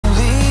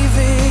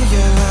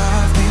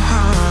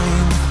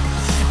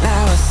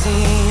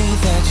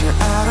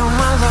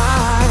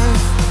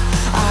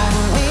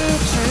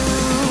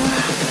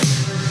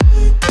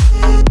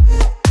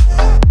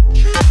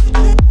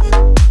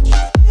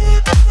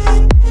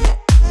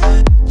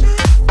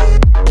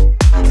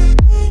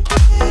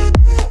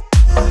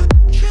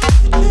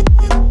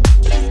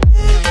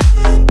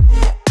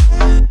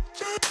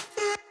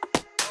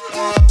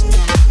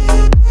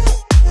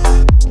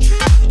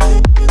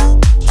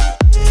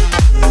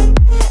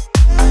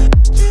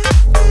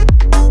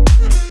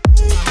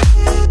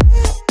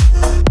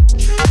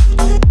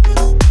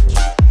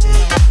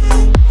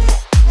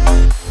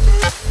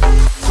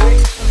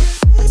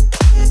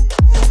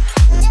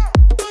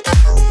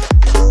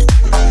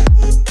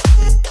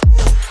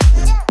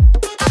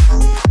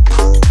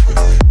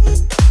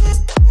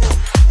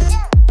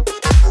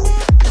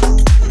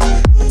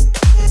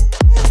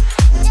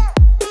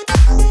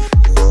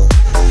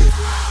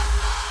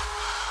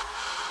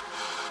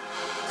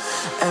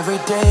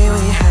day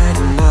we had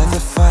another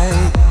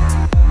fight,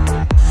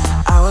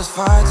 I was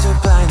far too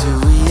blind to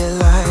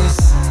realize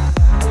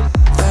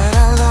that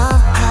our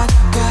love had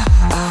got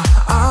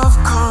out of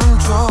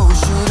control.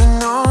 Should've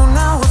known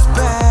I was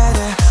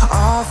better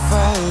off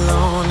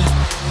alone.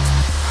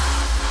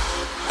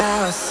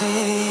 Now I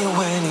see you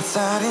when it's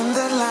out in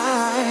the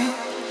light,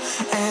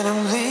 and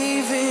I'm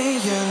leaving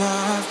your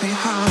love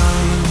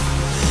behind.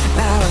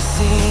 Now I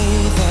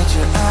see that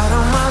you're out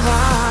of my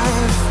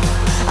life.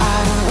 I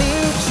don't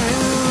need you.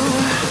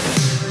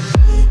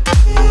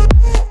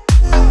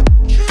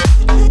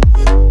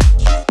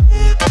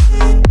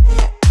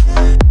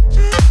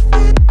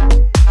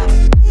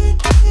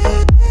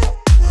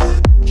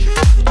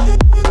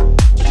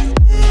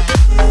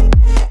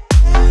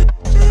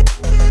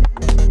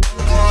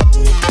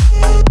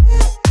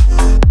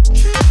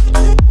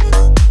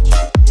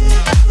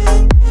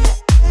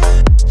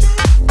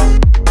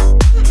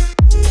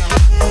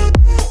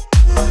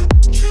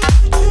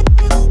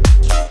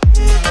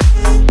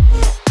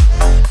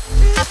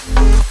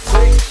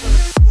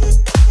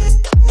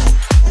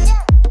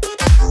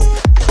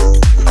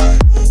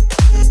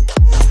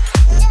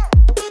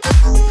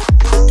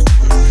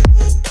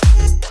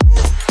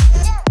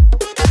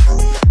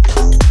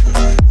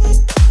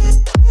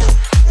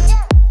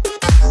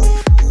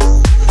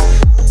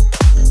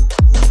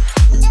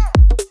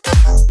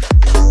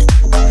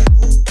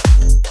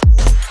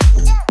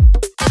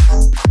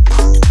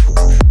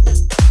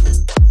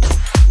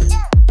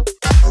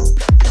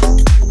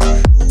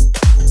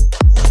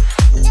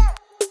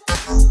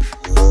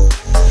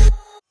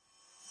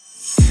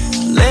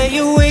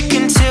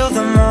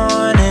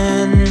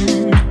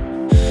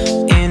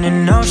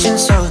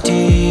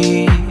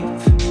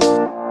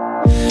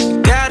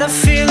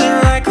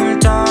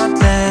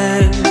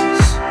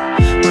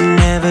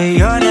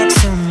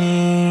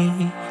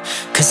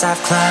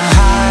 I've climbed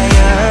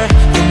higher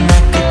than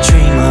I could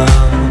dream of.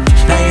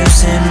 Now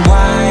using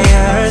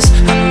wires,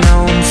 I know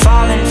I'm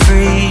falling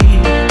free.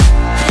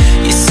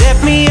 You set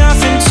me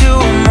off into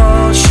a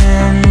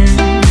motion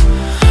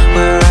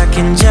where I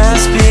can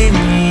just be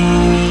me.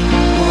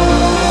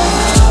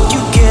 You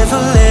give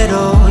a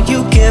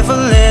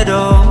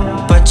little,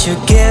 but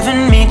you're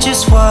giving me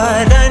just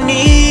what I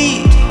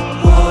need.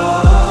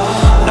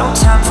 No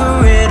time for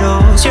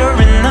riddles, you're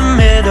in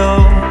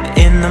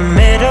the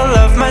middle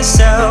of my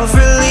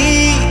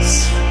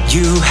self-release.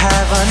 You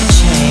have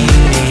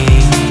unchained me.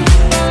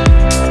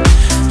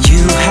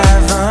 You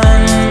have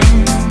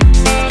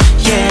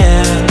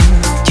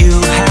you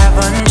have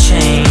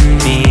unchained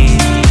me.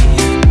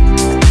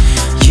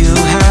 You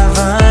have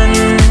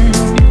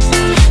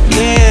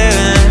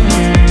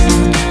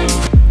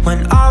When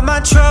all my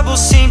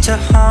troubles seem to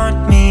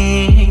haunt me,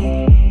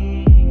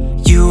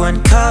 you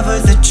uncover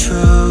the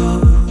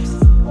truth.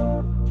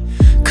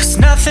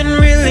 Nothing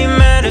really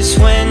matters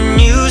when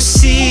you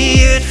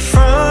see it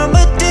from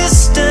a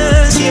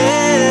distance,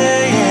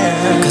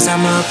 yeah. Cause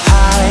I'm up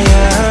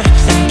higher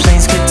than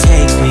planes could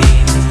take me.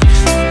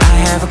 I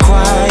have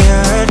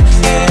acquired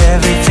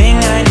everything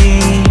I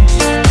need.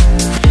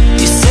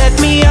 You set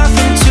me off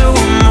into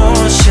a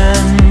motion,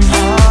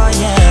 oh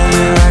yeah,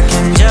 where I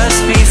can just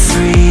be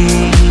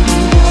free.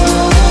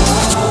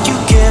 You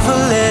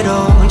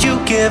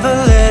give a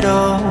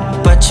little,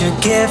 but you're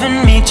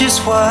giving me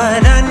just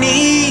what I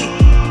need.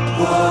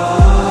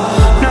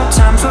 No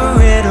time for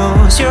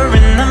riddles, you're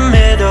in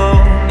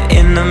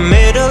the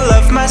middle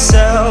of my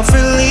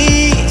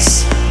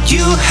self-release.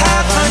 You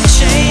have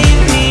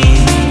unchained me.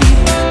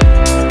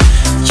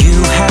 You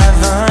have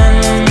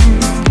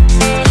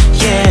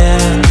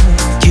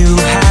you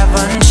have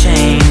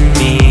unchained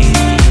me.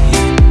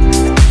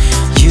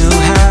 You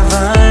have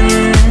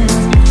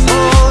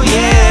oh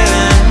yeah.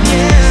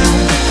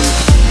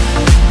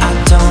 I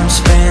don't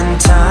spend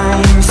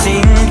time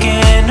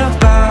thinking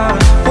about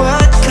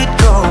what could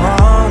go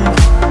wrong.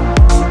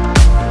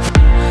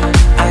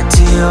 I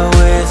deal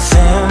with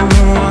them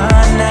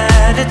one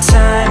at a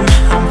time.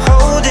 I'm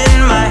holding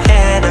my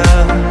head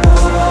up.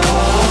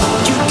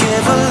 You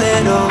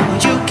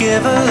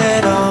give a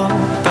little,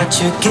 but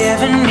you're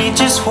giving me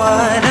just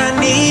what I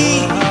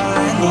need.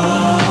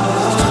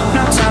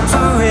 No time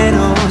for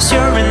riddles,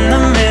 you're in the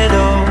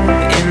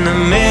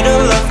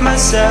middle of my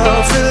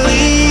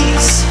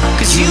self-release.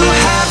 Cause you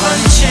have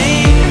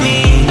unchained me.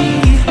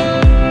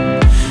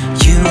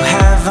 You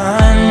have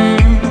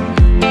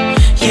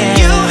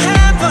you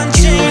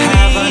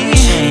have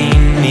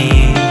unchained me.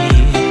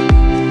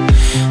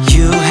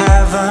 You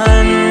have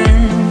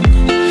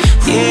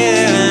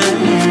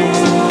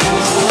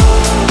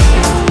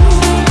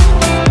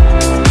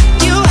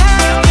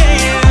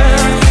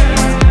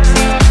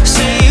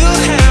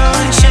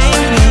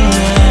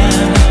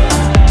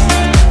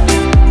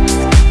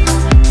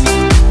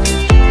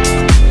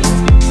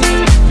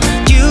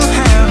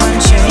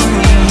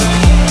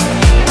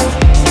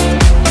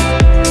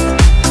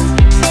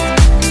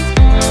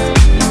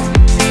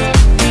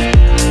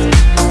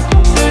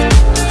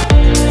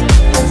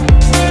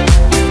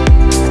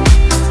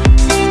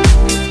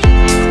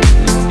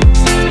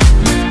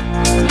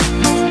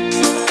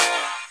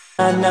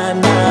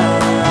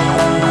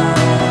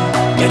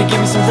Gotta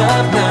give me some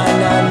love, nah,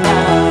 nah,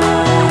 nah.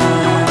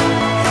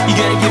 You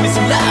gotta give me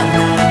some love,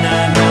 nah,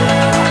 nah, nah.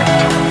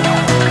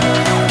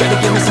 Gotta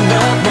give me some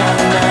love, nah,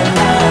 nah,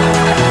 nah.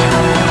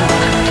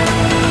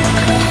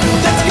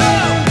 Let's go!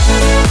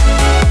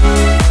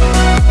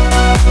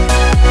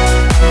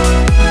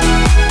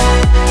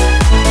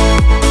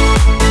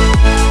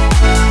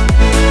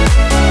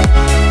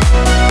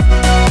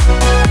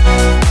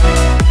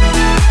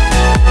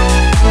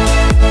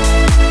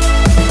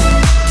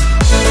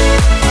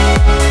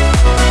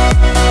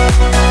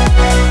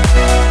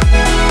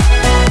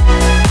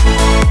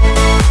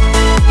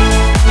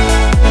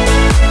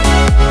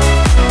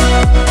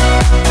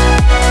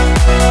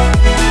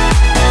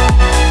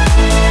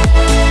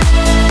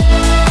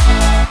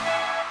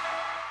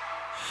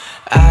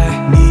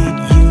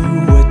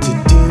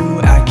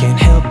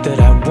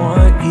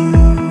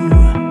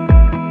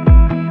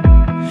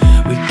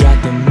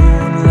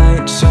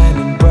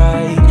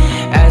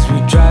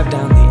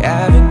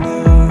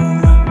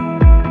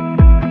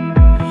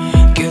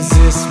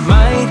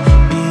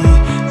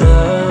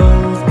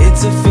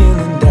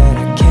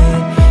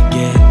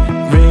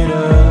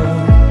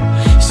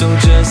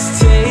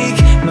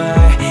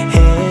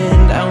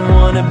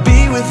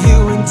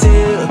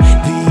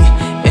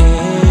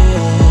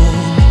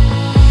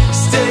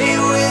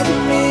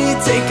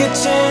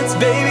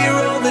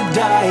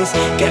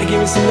 Gotta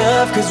give me some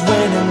love, cause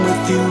when I'm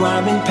with you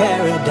I'm in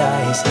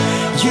paradise.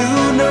 You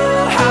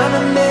know how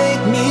to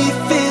make me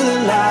feel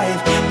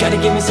alive. Gotta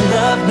give me some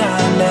love,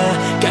 nah,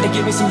 nah. Gotta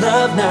give me some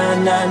love, nah,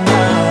 nah,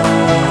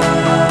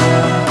 nah.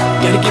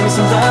 Gotta give me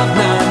some love,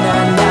 nah,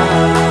 nah,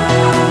 nah.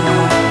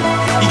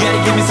 You gotta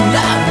give me some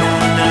love,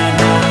 nah, nah,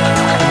 nah.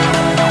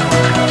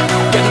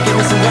 Gotta give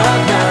me some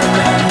love, nah,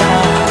 nah,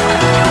 nah.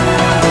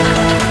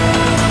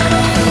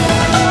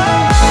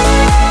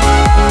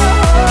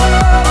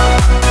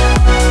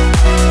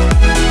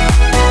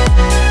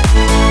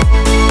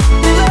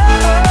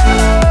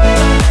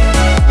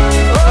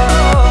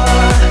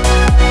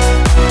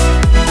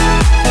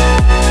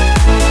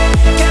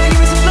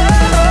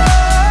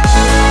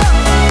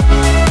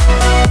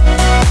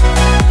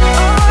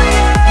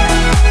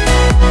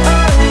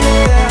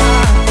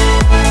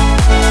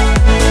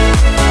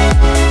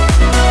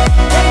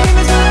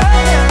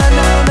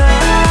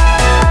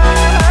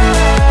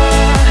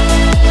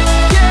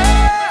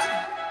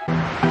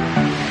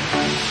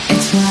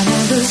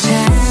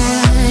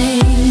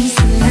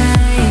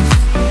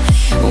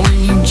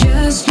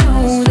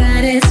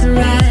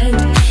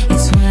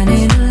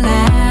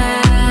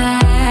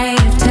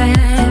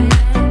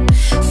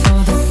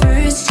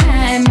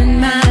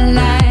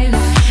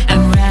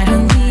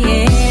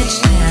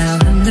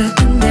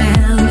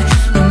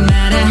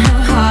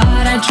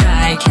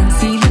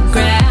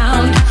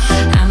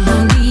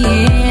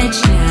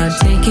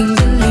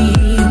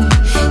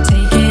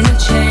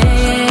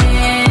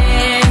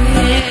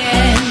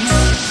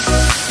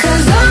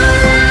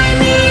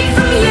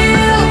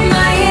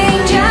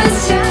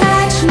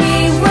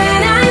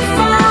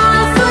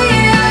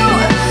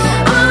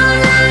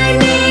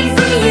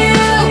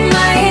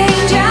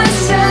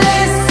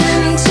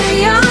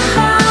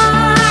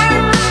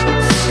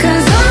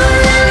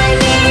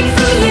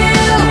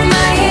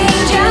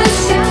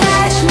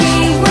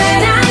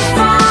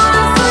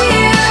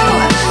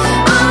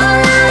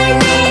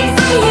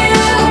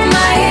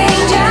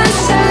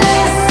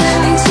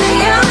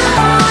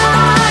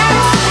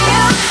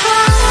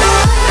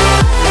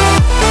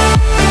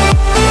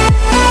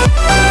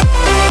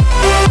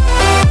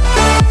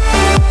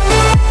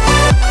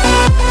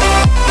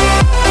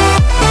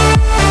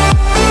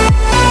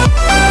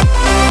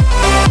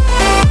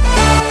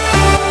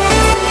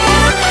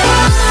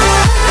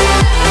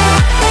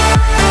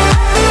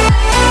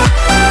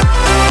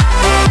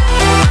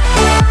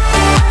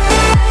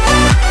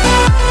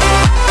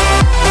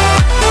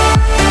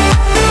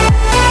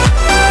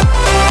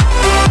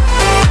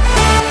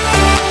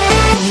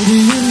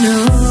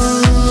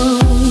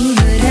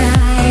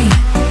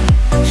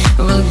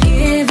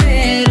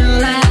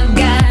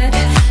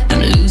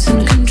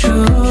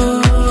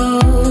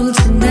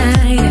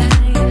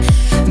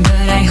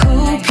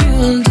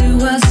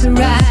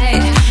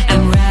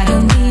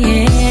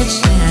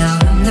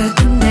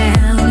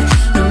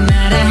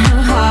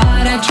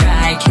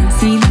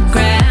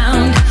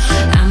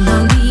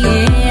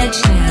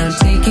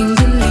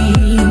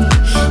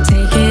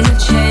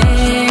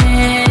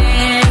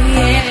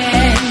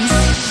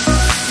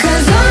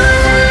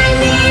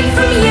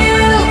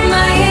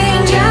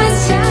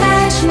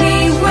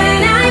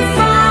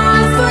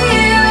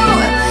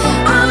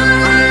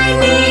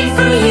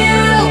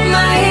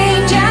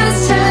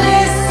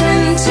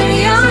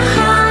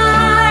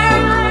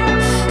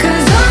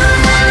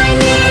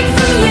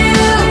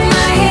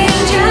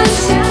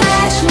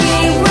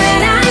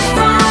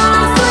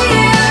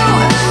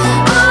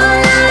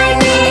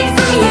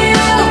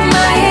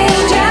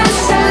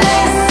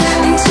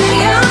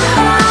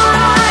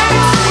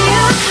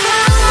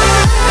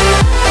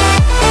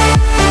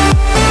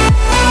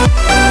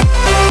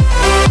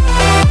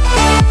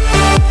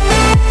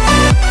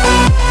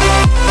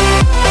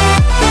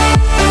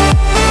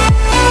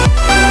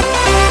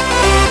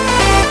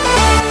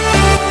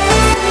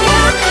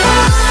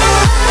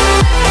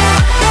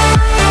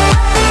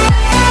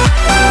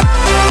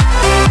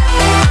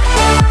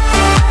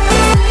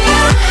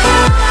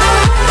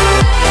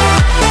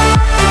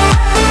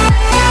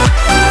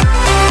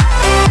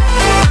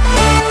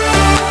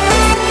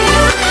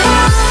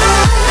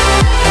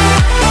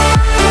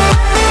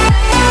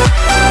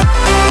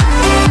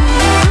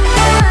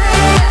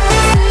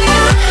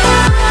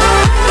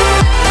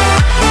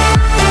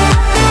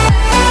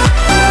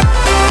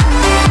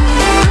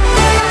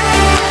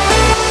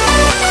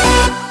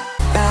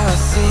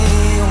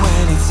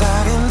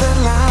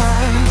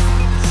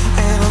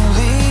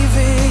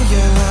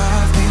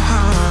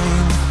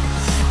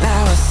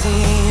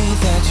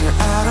 you're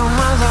out of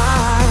my